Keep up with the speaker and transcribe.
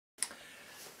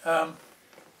A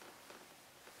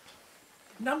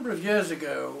number of years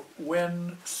ago,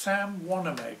 when Sam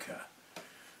Wanamaker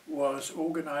was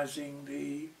organising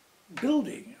the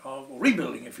building, or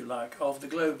rebuilding if you like, of the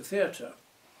Globe Theatre,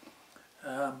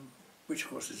 which of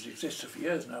course has existed for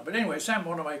years now, but anyway, Sam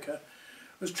Wanamaker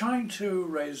was trying to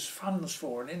raise funds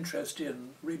for and interest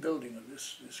in rebuilding of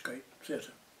this great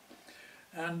theatre.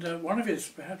 And one of his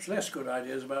perhaps less good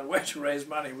ideas about a way to raise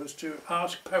money was to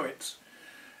ask poets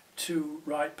to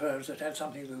write poems that had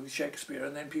something to do with Shakespeare,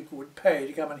 and then people would pay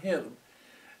to come and hear them.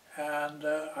 And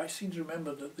I seem to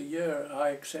remember that the year I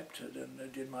accepted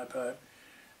and did my poem,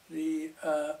 the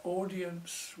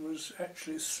audience was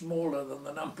actually smaller than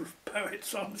the number of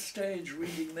poets on stage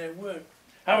reading their work.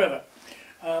 However,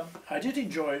 I did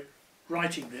enjoy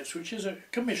writing this, which is a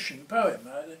commissioned poem.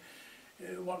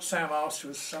 What Sam asked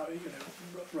was,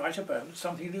 write a poem that's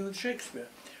something to do with Shakespeare.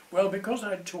 Well, because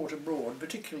I'd taught abroad,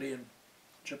 particularly in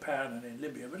Japan and in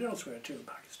Libya, but elsewhere too,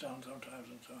 Pakistan sometimes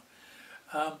and so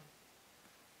on,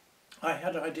 I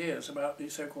had ideas about the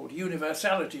so-called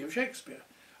universality of Shakespeare.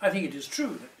 I think it is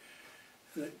true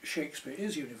that Shakespeare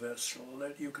is universal,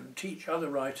 that you can teach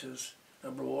other writers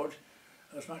abroad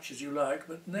as much as you like,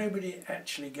 but nobody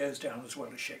actually goes down as well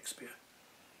as Shakespeare.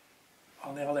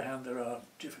 On the other hand, there are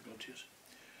difficulties.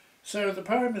 So the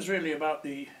poem is really about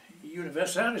the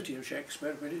universality of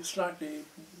Shakespeare, but it's slightly,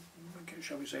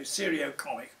 shall we say,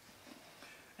 serio-comic.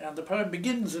 And the poem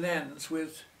begins and ends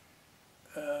with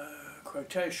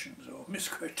quotations or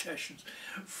misquotations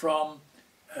from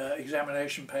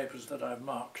examination papers that I've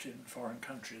marked in foreign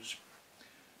countries,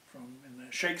 in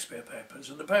the Shakespeare papers.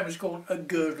 And the poem is called A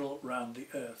Girdle Round the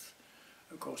Earth,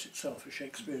 of course itself a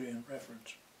Shakespearean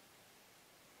reference.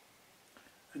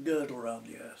 A girdle round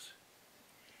the earth.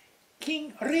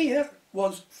 King Lear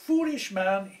was foolish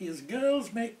man, his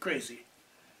girls make crazy,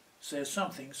 says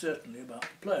something certainly about the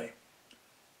play.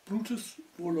 Brutus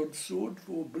fall on sword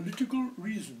for political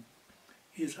reason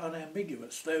is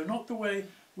unambiguous, though not the way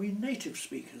we native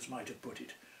speakers might have put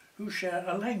it, who share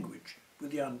a language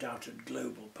with the undoubted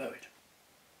global poet.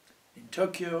 In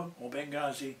Tokyo or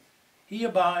Benghazi, he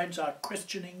abides our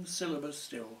questioning syllabus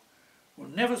still, will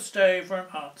never stay for an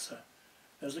answer,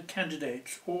 as the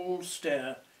candidates all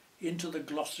stare into the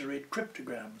glossaried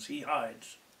cryptograms he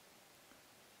hides.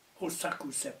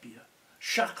 Osaku Sepia,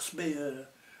 Shakespeare,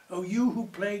 O you who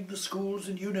plagued the schools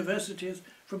and universities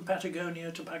from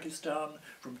Patagonia to Pakistan,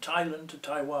 from Thailand to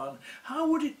Taiwan, how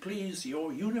would it please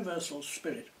your universal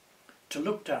spirit to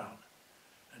look down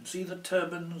and see the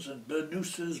turbans and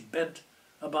burnouses bent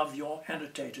above your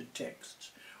annotated texts,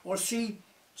 or see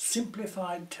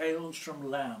simplified tales from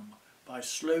Lamb by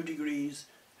slow degrees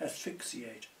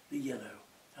asphyxiate the yellow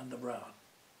and the brown.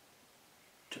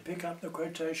 To pick up the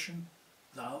quotation,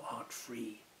 thou art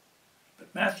free.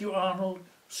 But Matthew Arnold,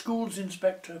 school's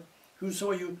inspector, who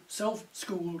saw you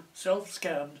self-schooled,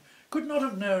 self-scanned, could not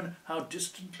have known how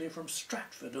distantly from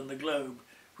Stratford and the Globe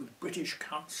with British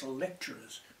Council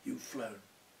lecturers you've flown.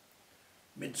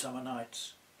 Midsummer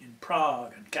Nights in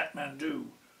Prague and Kathmandu,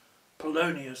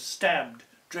 Polonius stabbed,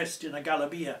 dressed in a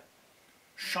galabia,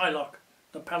 Shylock,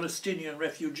 the Palestinian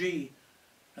refugee,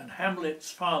 and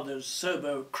Hamlet's father's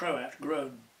Serbo-Croat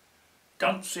grown,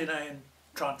 Dunsinane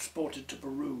transported to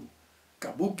Peru,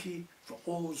 Kabuki for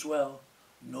All's Well,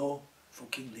 no for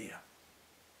King Lear.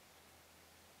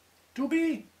 To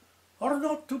be or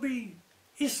not to be,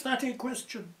 is that a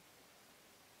question?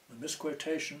 The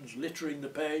misquotations littering the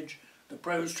page, the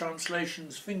prose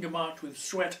translations finger-marked with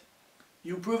sweat,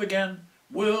 you prove again,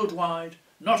 worldwide,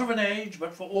 not of an age,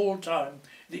 but for all time,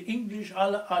 the English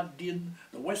Ala ad-Din,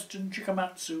 the Western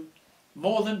Chikamatsu,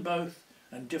 more than both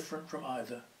and different from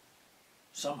either,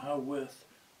 somehow worth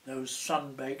those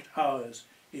sun-baked hours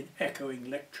in echoing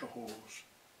lecture halls,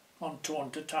 on torn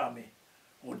tatami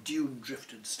or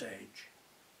dune-drifted stage.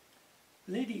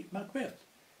 Lady Macbeth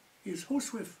is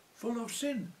horsewhip full of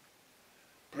sin.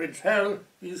 Prince Hal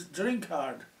is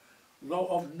drinkard, though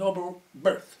of noble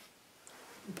birth.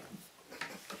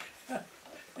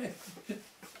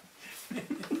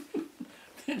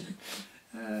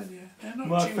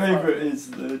 My favourite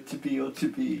is the to be or to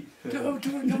be.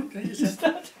 Is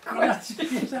that a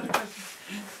question?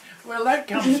 Well, that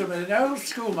comes from an old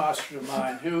schoolmaster of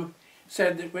mine who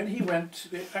said that when he went,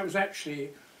 that was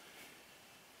actually,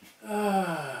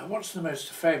 what's the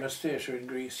most famous theatre in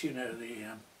Greece? You know, the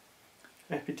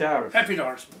Epidaurus.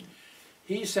 Epidaurus.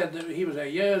 He said that he was there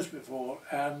years before,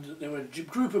 and there were a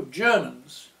group of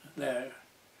Germans there,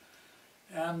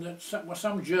 and that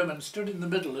some German stood in the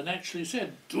middle and actually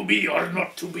said, "To be or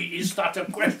not to be, is that a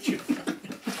question?"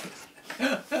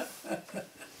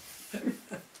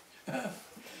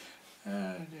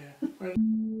 Oh dear. Well,